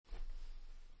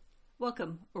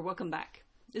Welcome back.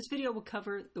 This video will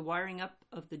cover the wiring up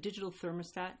of the digital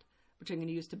thermostat, which I'm going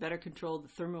to use to better control the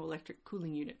thermoelectric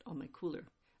cooling unit on my cooler.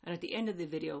 And at the end of the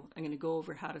video, I'm going to go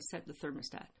over how to set the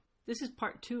thermostat. This is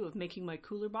part 2 of making my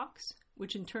cooler box,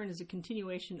 which in turn is a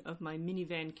continuation of my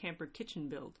minivan camper kitchen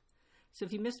build. So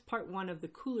if you missed part 1 of the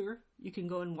cooler, you can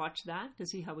go and watch that to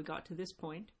see how we got to this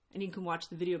point. And you can watch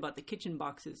the video about the kitchen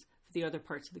boxes for the other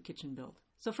parts of the kitchen build.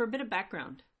 So for a bit of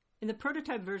background, in the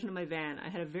prototype version of my van, I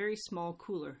had a very small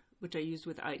cooler, which I used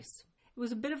with ice. It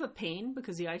was a bit of a pain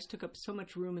because the ice took up so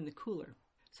much room in the cooler.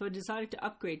 So I decided to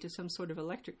upgrade to some sort of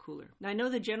electric cooler. Now I know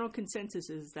the general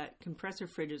consensus is that compressor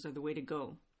fridges are the way to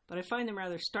go, but I find them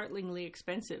rather startlingly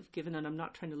expensive given that I'm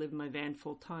not trying to live in my van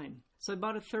full time. So I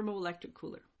bought a thermoelectric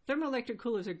cooler. Thermoelectric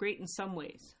coolers are great in some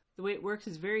ways. The way it works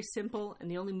is very simple,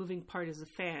 and the only moving part is the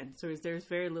fan, so there's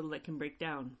very little that can break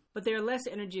down. But they are less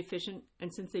energy efficient,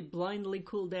 and since they blindly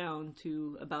cool down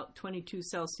to about 22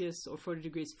 Celsius or 40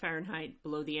 degrees Fahrenheit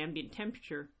below the ambient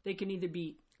temperature, they can either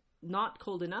be not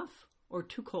cold enough or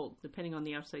too cold, depending on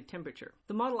the outside temperature.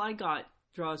 The model I got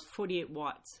draws 48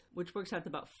 watts, which works out to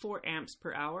about 4 amps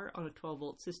per hour on a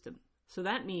 12-volt system. So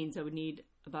that means I would need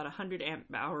about a 100 amp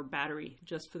hour battery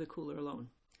just for the cooler alone.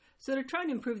 So to try and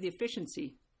improve the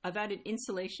efficiency, I've added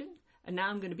insulation, and now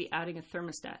I'm going to be adding a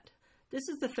thermostat. This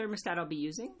is the thermostat I'll be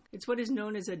using. It's what is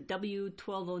known as a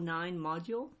W1209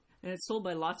 module, and it's sold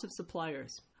by lots of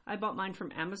suppliers. I bought mine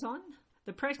from Amazon.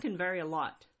 The price can vary a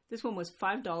lot. This one was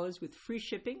 $5 with free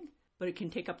shipping, but it can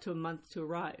take up to a month to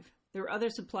arrive. There are other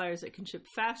suppliers that can ship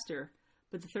faster,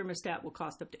 but the thermostat will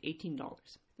cost up to $18.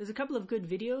 There's a couple of good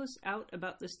videos out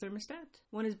about this thermostat.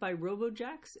 One is by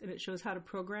Robojax, and it shows how to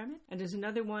program it. And there's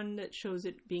another one that shows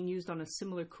it being used on a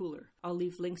similar cooler. I'll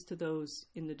leave links to those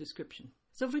in the description.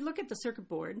 So if we look at the circuit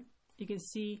board, you can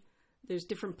see there's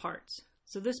different parts.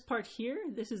 So this part here,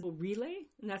 this is a relay,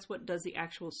 and that's what does the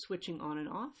actual switching on and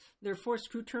off. There are 4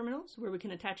 screw terminals where we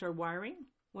can attach our wiring.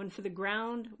 One for the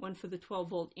ground, one for the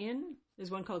 12-volt in.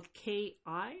 There's one called KI,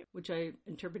 which I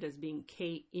interpret as being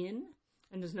K in.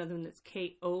 And there's another one that's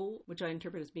KO, which I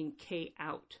interpret as being K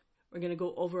out. We're going to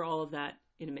go over all of that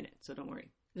in a minute, so don't worry.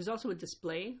 There's also a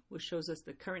display which shows us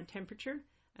the current temperature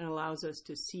and allows us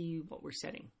to see what we're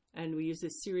setting. And we use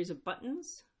this series of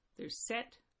buttons. There's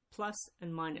set, plus,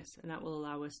 and minus, and that will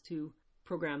allow us to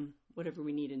program whatever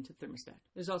we need into thermostat.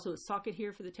 There's also a socket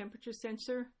here for the temperature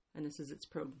sensor, and this is its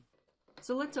probe.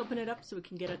 So let's open it up so we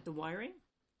can get at the wiring.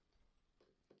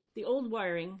 The old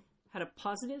wiring had a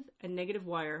positive and negative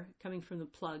wire coming from the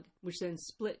plug, which then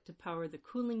split to power the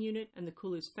cooling unit and the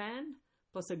cooler's fan,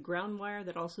 plus a ground wire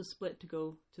that also split to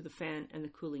go to the fan and the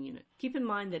cooling unit. Keep in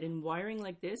mind that in wiring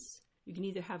like this, you can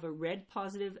either have a red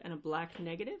positive and a black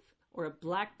negative, or a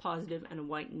black positive and a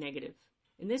white negative.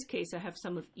 In this case, I have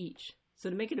some of each. So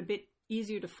to make it a bit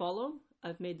easier to follow,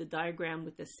 I've made the diagram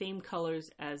with the same colors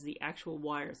as the actual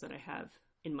wires that I have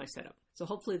in my setup. So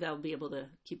hopefully that'll be able to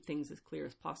keep things as clear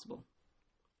as possible.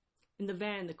 In the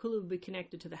van, the cooler will be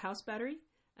connected to the house battery,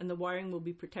 and the wiring will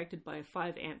be protected by a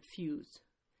 5 amp fuse.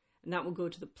 And that will go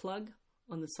to the plug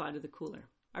on the side of the cooler.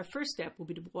 Our first step will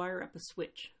be to wire up a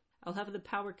switch. I'll have the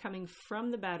power coming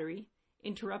from the battery,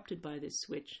 interrupted by this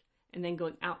switch, and then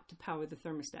going out to power the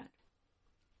thermostat.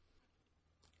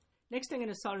 Next, I'm going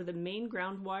to solder the main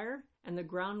ground wire and the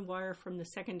ground wire from the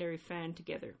secondary fan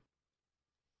together.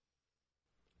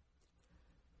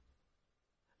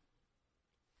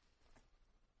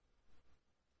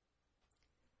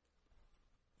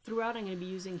 Throughout, I'm going to be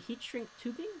using heat shrink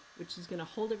tubing, which is going to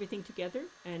hold everything together,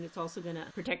 and it's also going to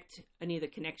protect any of the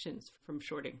connections from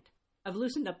shorting. I've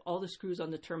loosened up all the screws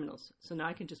on the terminals, so now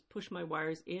I can just push my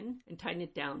wires in and tighten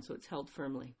it down so it's held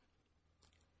firmly.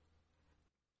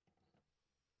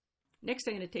 Next,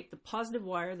 I'm going to take the positive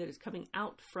wire that is coming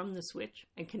out from the switch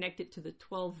and connect it to the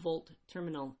 12-volt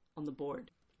terminal on the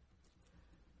board.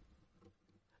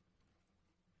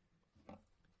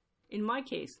 In my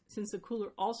case, since the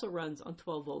cooler also runs on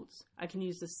 12 volts, I can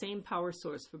use the same power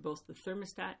source for both the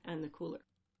thermostat and the cooler.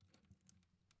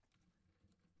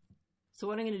 So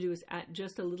what I'm going to do is add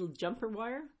just a little jumper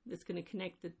wire that's going to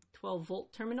connect the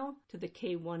 12-volt terminal to the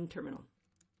K1 terminal.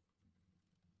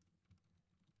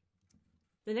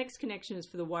 The next connection is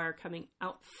for the wire coming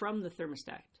out from the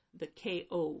thermostat, the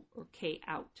KO or K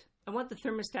out. I want the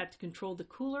thermostat to control the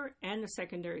cooler and the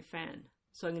secondary fan.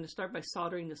 So I'm going to start by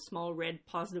soldering the small red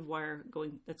positive wire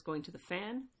that's going to the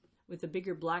fan with the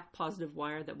bigger black positive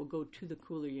wire that will go to the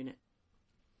cooler unit.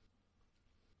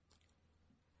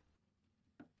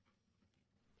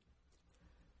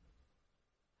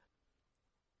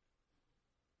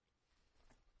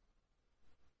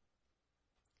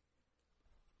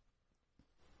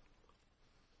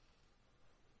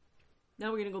 Now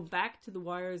we're going to go back to the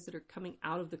wires that are coming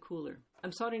out of the cooler.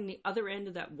 I'm soldering the other end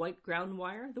of that white ground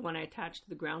wire, the one I attached to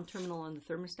the ground terminal on the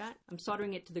thermostat. I'm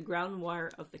soldering it to the ground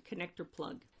wire of the connector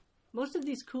plug. Most of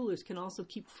these coolers can also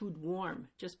keep food warm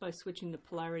just by switching the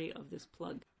polarity of this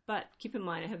plug. But keep in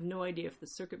mind, I have no idea if the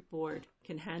circuit board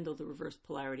can handle the reverse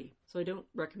polarity, so I don't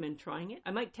recommend trying it.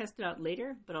 I might test it out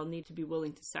later, but I'll need to be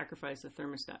willing to sacrifice the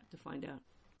thermostat to find out.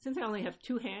 Since I only have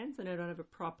two hands and I don't have a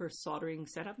proper soldering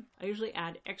setup, I usually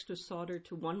add extra solder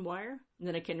to one wire, and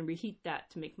then I can reheat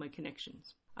that to make my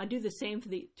connections. I do the same for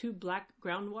the two black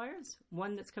ground wires,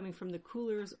 one that's coming from the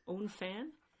cooler's own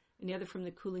fan, and the other from the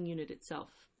cooling unit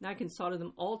itself. Now I can solder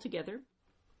them all together.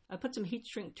 I put some heat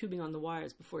shrink tubing on the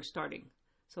wires before starting,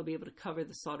 so I'll be able to cover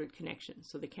the soldered connections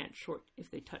so they can't short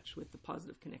if they touch with the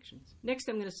positive connections. Next,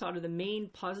 I'm going to solder the main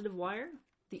positive wire,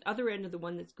 the other end of the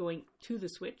one that's going to the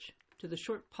switch, to the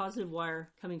short positive wire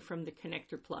coming from the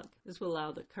connector plug. This will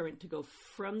allow the current to go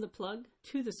from the plug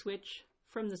to the switch,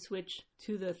 from the switch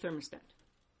to the thermostat.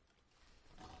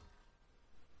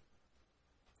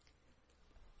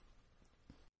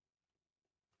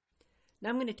 Now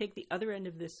I'm going to take the other end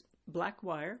of this black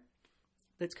wire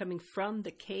that's coming from the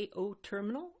KO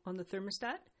terminal on the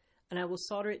thermostat, and I will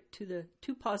solder it to the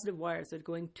two positive wires that are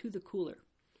going to the cooler.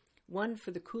 One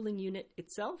for the cooling unit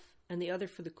itself and the other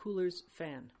for the cooler's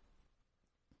fan.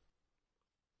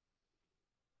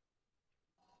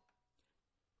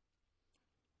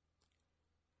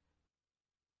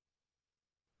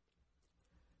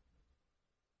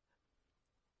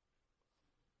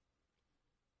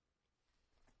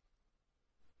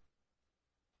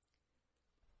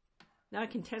 Now I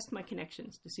can test my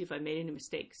connections to see if I made any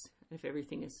mistakes and if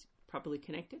everything is properly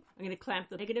connected. I'm going to clamp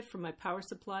the negative from my power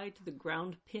supply to the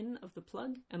ground pin of the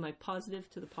plug and my positive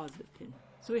to the positive pin.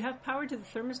 So we have power to the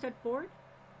thermostat board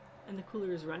and the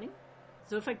cooler is running.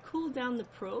 So if I cool down the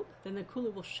probe, then the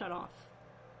cooler will shut off.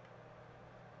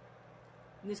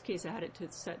 In this case, I had it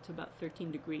set to about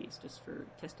 13 degrees just for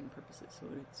testing purposes, so it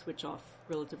would switch off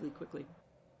relatively quickly.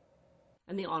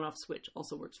 And the on-off switch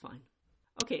also works fine.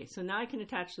 Okay, so now I can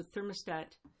attach the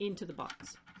thermostat into the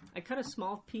box. I cut a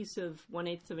small piece of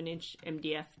 1/8 of an inch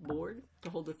MDF board to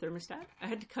hold the thermostat. I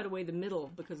had to cut away the middle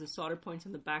because the solder points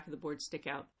on the back of the board stick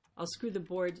out. I'll screw the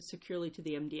board securely to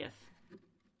the MDF.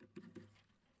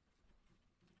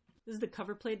 This is the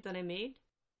cover plate that I made.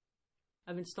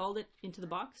 I've installed it into the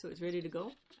box so it's ready to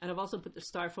go, and I've also put the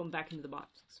styrofoam back into the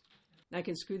box. Now I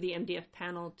can screw the MDF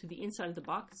panel to the inside of the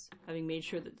box, having made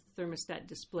sure that the thermostat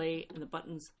display and the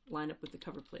buttons line up with the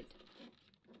cover plate.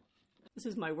 This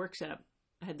is my work setup.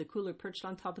 I had the cooler perched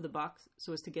on top of the box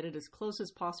so as to get it as close as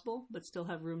possible, but still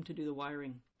have room to do the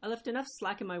wiring. I left enough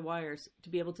slack in my wires to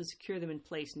be able to secure them in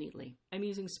place neatly. I'm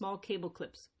using small cable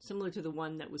clips, similar to the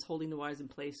one that was holding the wires in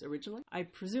place originally. I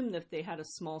presume that if they had a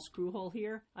small screw hole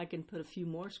here, I can put a few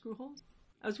more screw holes.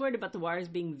 I was worried about the wires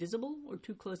being visible or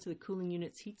too close to the cooling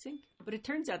unit's heatsink, but it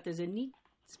turns out there's a neat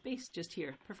space just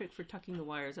here, perfect for tucking the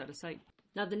wires out of sight.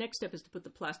 Now the next step is to put the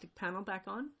plastic panel back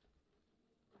on.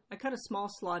 I cut a small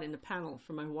slot in the panel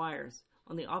for my wires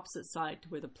on the opposite side to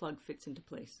where the plug fits into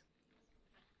place.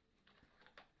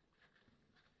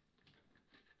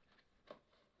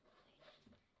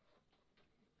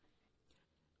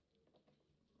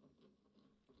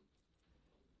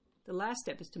 The last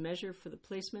step is to measure for the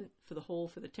placement for the hole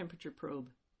for the temperature probe.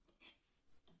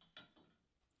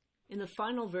 In the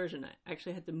final version, I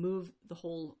actually had to move the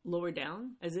hole lower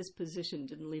down, as this position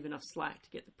didn't leave enough slack to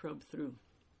get the probe through.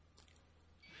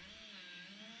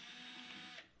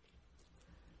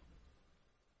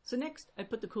 So next, I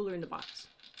put the cooler in the box.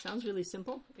 Sounds really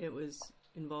simple. It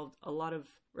involved a lot of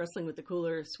wrestling with the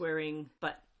cooler, swearing,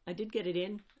 but I did get it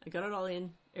in. I got it all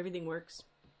in. Everything works,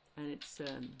 and it's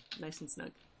nice and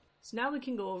snug. So now we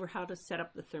can go over how to set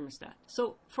up the thermostat.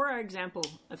 So for our example,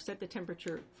 I've set the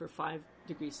temperature for 5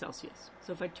 degrees Celsius.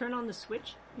 So if I turn on the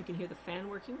switch, you can hear the fan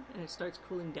working and it starts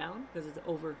cooling down because it's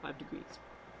over 5 degrees.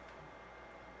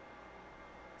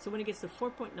 So when it gets to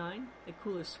 4.9, the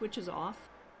cooler switches off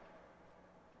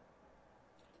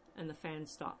and the fan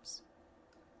stops.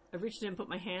 I've reached in and put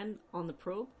my hand on the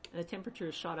probe and the temperature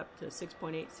is shot up to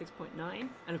 6.8, 6.9,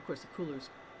 and of course the cooler's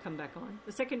come back on.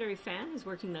 The secondary fan is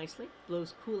working nicely,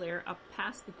 blows cool air up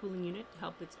past the cooling unit to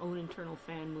help its own internal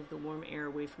fan move the warm air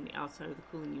away from the outside of the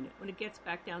cooling unit. When it gets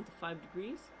back down to 5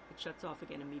 degrees, it shuts off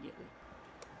again immediately.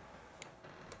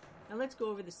 Now let's go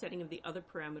over the setting of the other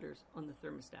parameters on the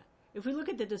thermostat. If we look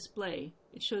at the display,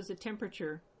 it shows the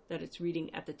temperature that it's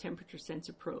reading at the temperature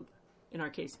sensor probe, in our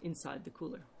case inside the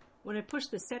cooler. When I push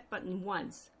the set button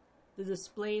once, the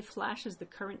display flashes the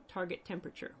current target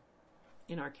temperature,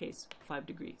 in our case 5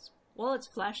 degrees. While it's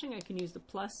flashing, I can use the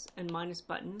plus and minus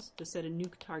buttons to set a new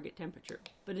target temperature,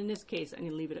 but in this case I'm going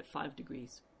to leave it at 5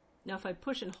 degrees. Now if I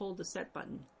push and hold the set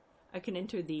button, I can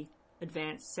enter the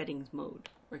advanced settings mode,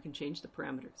 where I can change the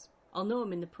parameters. I'll know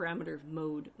I'm in the parameter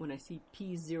mode when I see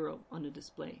P0 on the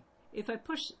display. If I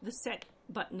push the set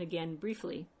button again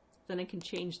briefly, then I can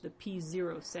change the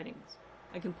P0 settings.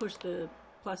 I can push the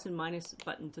plus and minus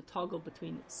button to toggle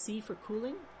between C for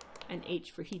cooling and H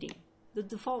for heating. The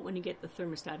default when you get the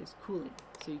thermostat is cooling,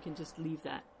 so you can just leave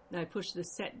that. Now I push the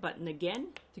set button again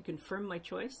to confirm my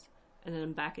choice, and then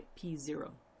I'm back at P0.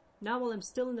 Now while I'm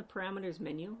still in the parameters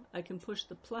menu, I can push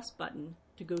the plus button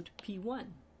to go to P1.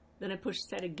 Then I push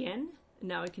set again, and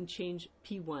now I can change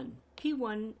P1.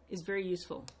 P1 is very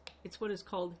useful. It's what is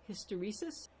called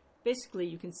hysteresis. Basically,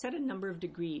 you can set a number of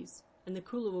degrees, and the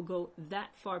cooler will go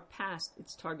that far past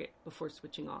its target before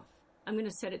switching off. I'm going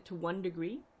to set it to 1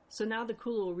 degree. So now the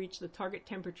cooler will reach the target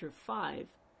temperature of 5,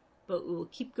 but it will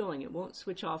keep going. It won't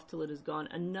switch off till it has gone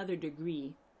another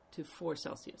degree to 4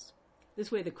 Celsius.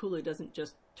 This way the cooler doesn't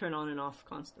just turn on and off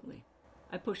constantly.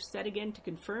 I push set again to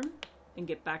confirm and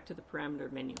get back to the parameter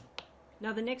menu.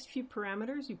 Now the next few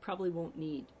parameters you probably won't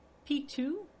need.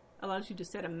 P2 allows you to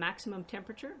set a maximum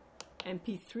temperature, and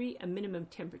P3 a minimum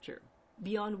temperature,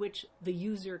 beyond which the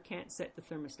user can't set the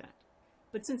thermostat.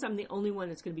 But since I'm the only one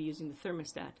that's going to be using the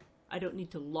thermostat, I don't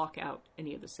need to lock out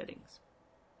any of the settings.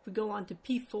 If we go on to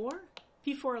P4,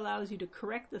 P4 allows you to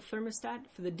correct the thermostat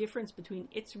for the difference between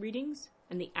its readings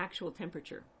and the actual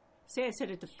temperature. Say I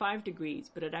set it to 5 degrees,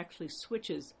 but it actually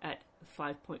switches at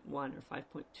 5.1 or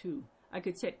 5.2. I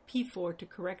could set P4 to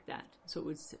correct that, so it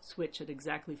would switch at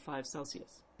exactly 5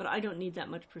 Celsius. But I don't need that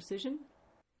much precision.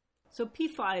 So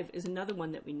P5 is another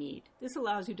one that we need. This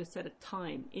allows you to set a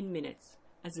time in minutes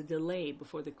as a delay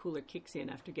before the cooler kicks in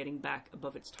after getting back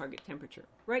above its target temperature.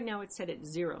 Right now it's set at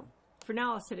 0. For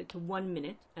now I'll set it to 1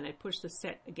 minute, and I push the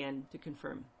set again to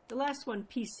confirm. The last one,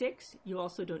 P6, you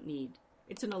also don't need.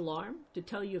 It's an alarm to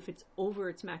tell you if it's over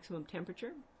its maximum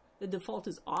temperature. The default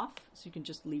is off, so you can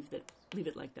just leave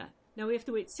it like that. Now we have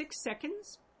to wait 6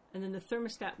 seconds, and then the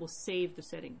thermostat will save the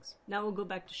settings. Now we'll go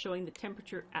back to showing the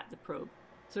temperature at the probe.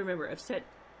 So remember, I've set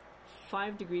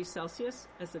 5 degrees Celsius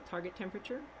as the target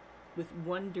temperature, with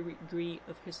 1 degree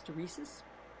of hysteresis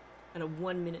and a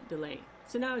 1 minute delay.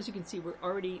 So now as you can see, we're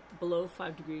already below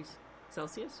 5 degrees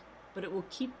Celsius, but it will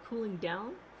keep cooling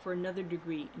down for another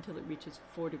degree until it reaches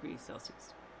 4 degrees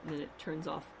Celsius, and then it turns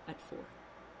off at 4.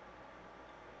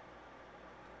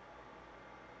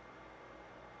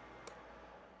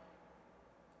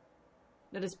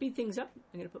 Now to speed things up,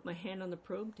 I'm going to put my hand on the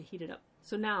probe to heat it up.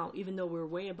 So now, even though we're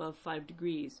way above 5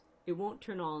 degrees, it won't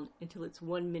turn on until its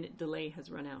 1 minute delay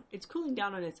has run out. It's cooling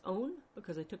down on its own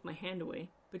because I took my hand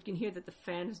away, but you can hear that the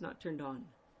fan is not turned on.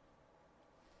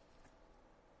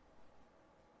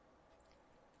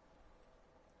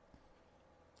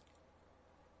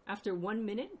 After 1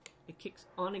 minute, it kicks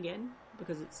on again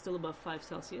because it's still above 5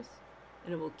 Celsius,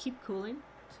 and it will keep cooling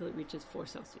until it reaches 4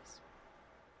 Celsius.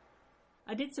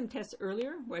 I did some tests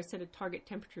earlier where I set a target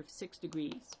temperature of 6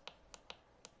 degrees.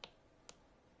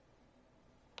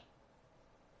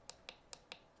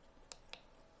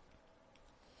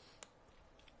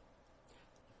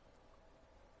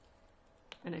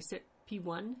 And I set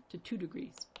P1 to 2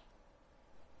 degrees.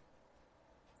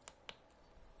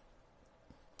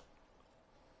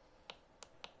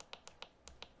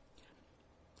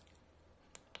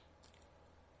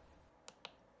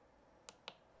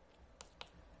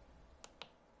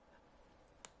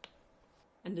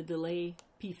 And the delay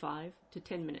P5 to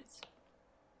 10 minutes.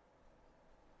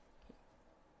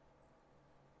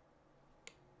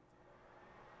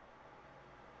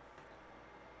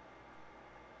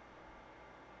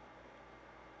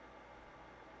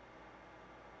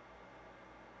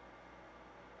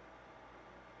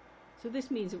 So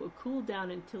this means it will cool down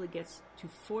until it gets to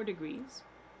 4 degrees,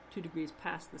 2 degrees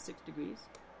past the 6 degrees,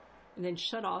 and then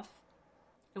shut off.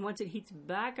 And once it heats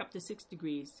back up to 6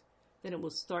 degrees, then it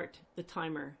will start the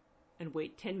timer and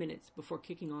wait 10 minutes before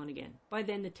kicking on again. By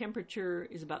then the temperature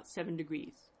is about 7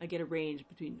 degrees. I get a range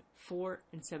between 4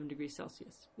 and 7 degrees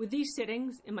Celsius. With these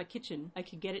settings in my kitchen, I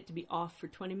could get it to be off for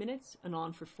 20 minutes and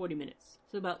on for 40 minutes.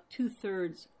 So about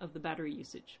 2/3 of the battery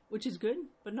usage, which is good,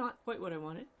 but not quite what I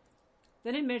wanted.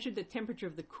 Then I measured the temperature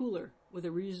of the cooler with a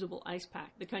reusable ice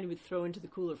pack, the kind you would throw into the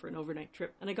cooler for an overnight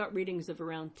trip, and I got readings of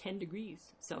around 10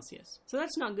 degrees Celsius. So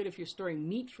that's not good if you're storing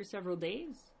meat for several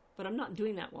days, but I'm not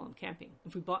doing that while I'm camping.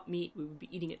 If we bought meat, we would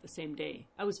be eating it the same day.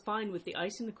 I was fine with the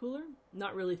ice in the cooler,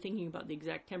 not really thinking about the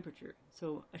exact temperature,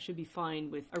 so I should be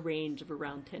fine with a range of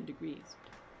around 10 degrees.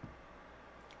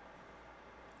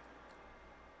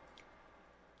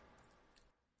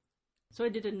 So So I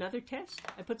did another test.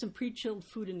 I put some pre-chilled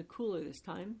food in the cooler this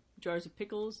time, jars of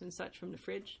pickles and such from the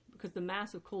fridge, because the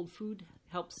mass of cold food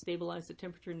helps stabilize the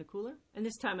temperature in the cooler. And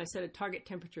this time I set a target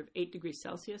temperature of 8 degrees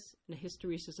Celsius and a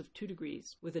hysteresis of 2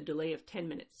 degrees with a delay of 10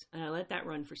 minutes. And I let that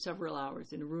run for several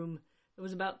hours in a room that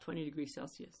was about 20 degrees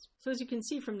Celsius. So as you can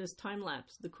see from this time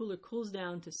lapse, the cooler cools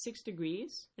down to 6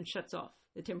 degrees and shuts off.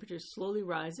 The temperature slowly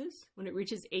rises. When it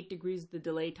reaches 8 degrees, the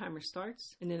delay timer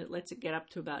starts, and then it lets it get up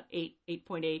to about 8,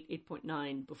 8.8,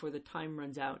 8.9 before the time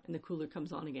runs out and the cooler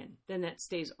comes on again. Then that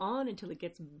stays on until it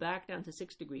gets back down to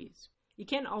 6 degrees. You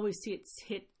can't always see it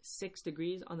hit 6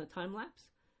 degrees on the time lapse,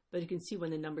 but you can see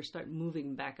when the numbers start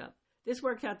moving back up. This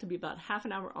worked out to be about half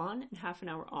an hour on and half an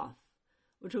hour off,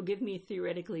 which will give me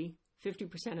theoretically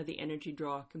 50% of the energy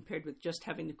draw compared with just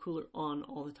having the cooler on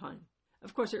all the time.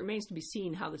 Of course, it remains to be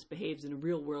seen how this behaves in a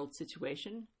real-world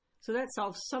situation. So that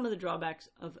solves some of the drawbacks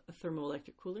of a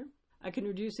thermoelectric cooler. I can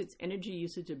reduce its energy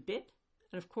usage a bit,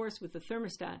 and of course, with the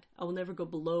thermostat, I will never go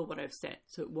below what I've set,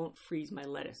 so it won't freeze my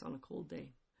lettuce on a cold day.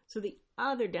 So the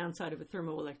other downside of a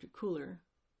thermoelectric cooler,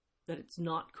 that it's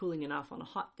not cooling enough on a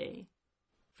hot day,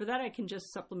 for that I can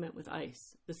just supplement with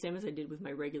ice, the same as I did with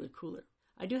my regular cooler.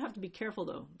 I do have to be careful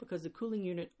though, because the cooling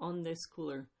unit on this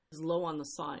cooler is low on the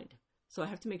side. So I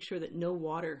have to make sure that no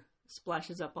water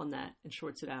splashes up on that and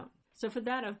shorts it out. So for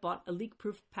that, I've bought a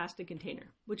leak-proof plastic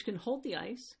container, which can hold the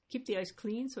ice, keep the ice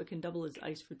clean so it can double as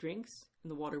ice for drinks, and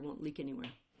the water won't leak anywhere.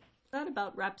 That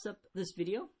about wraps up this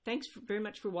video. Thanks very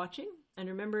much for watching. And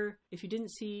remember, if you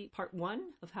didn't see part 1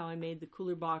 of how I made the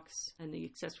cooler box and the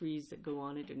accessories that go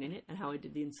on it and in it, and how I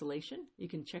did the insulation, you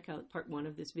can check out part 1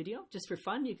 of this video. Just for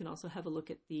fun, you can also have a look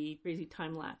at the crazy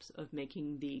time lapse of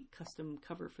making the custom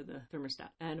cover for the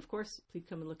thermostat. And of course, please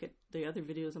come and look at the other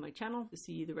videos on my channel to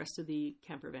see the rest of the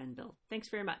camper van build. Thanks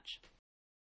very much.